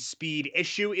a speed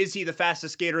issue. Is he the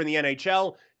fastest skater in the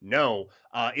NHL? No.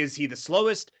 Is he the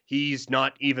slowest? He's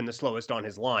not even the slowest on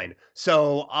his line.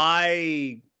 So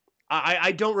I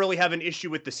don't really have an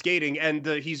issue with the skating, and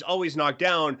he's always knocked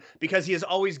down because he is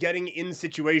always getting in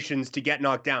situations to get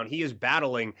knocked down. He is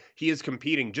battling. He is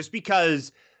competing. Just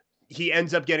because he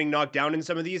ends up getting knocked down in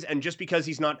some of these, and just because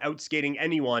he's not outskating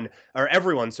everyone,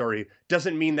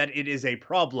 doesn't mean that it is a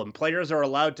problem. Players are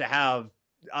allowed to have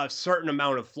a certain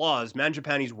amount of flaws.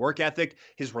 Mangiapane's work ethic,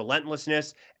 his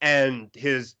relentlessness, and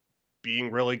his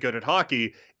being really good at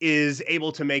hockey is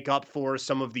able to make up for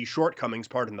some of the shortcomings,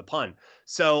 pardon the pun.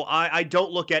 So I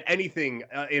don't look at anything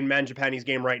in Mangiapane's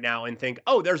game right now and think,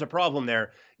 oh, there's a problem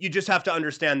there. You just have to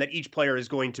understand that each player is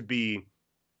going to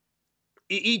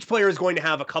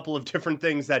have a couple of different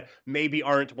things that maybe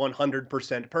aren't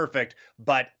 100% perfect,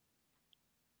 but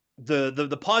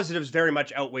the positives very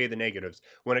much outweigh the negatives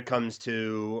when it comes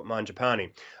to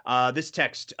Mangiapane. This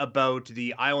text about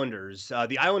the Islanders.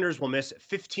 The Islanders will miss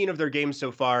 15 of their games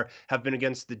so far, have been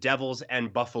against the Devils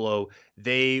and Buffalo.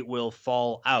 They will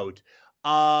fall out.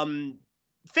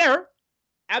 Fair.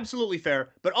 Absolutely fair.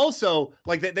 But also,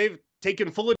 like, they've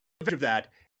taken full advantage of that,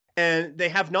 and they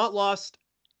have not lost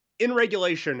in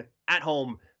regulation at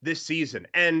home this season.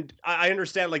 And I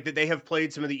understand like that they have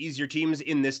played some of the easier teams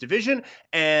in this division,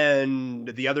 and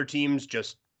the other teams,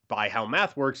 just by how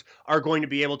math works, are going to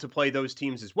be able to play those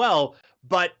teams as well.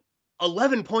 But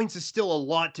 11 points is still a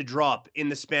lot to drop in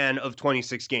the span of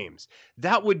 26 games.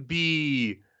 That would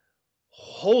be,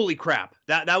 holy crap.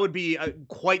 That would be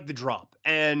quite the drop.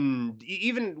 And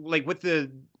even like with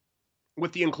the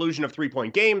inclusion of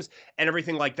 3-point games and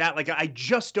everything like that, like I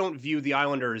just don't view the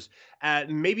Islanders,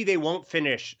 maybe they won't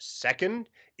finish second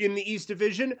in the East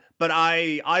Division, but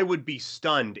I would be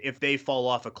stunned if they fall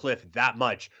off a cliff that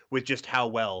much with just how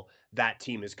well that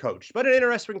team is coached. But an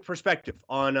interesting perspective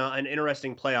on an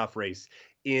interesting playoff race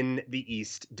in the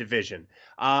East Division.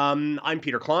 I'm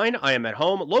Peter Klein. I am at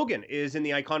home. Logan is in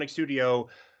the Iconic studio,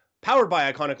 powered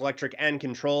by Iconic Electric and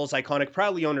Controls. Iconic,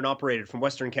 proudly owned and operated from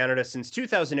Western Canada since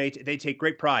 2008. They take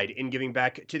great pride in giving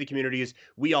back to the communities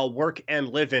we all work and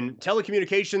live in.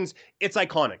 Telecommunications, it's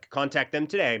Iconic. Contact them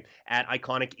today at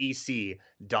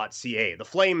iconicec.ca. The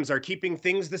Flames are keeping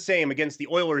things the same against the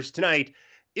Oilers tonight.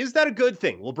 Is that a good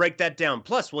thing? We'll break that down.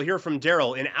 Plus, we'll hear from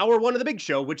Daryl in Hour 1 of The Big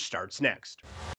Show, which starts next.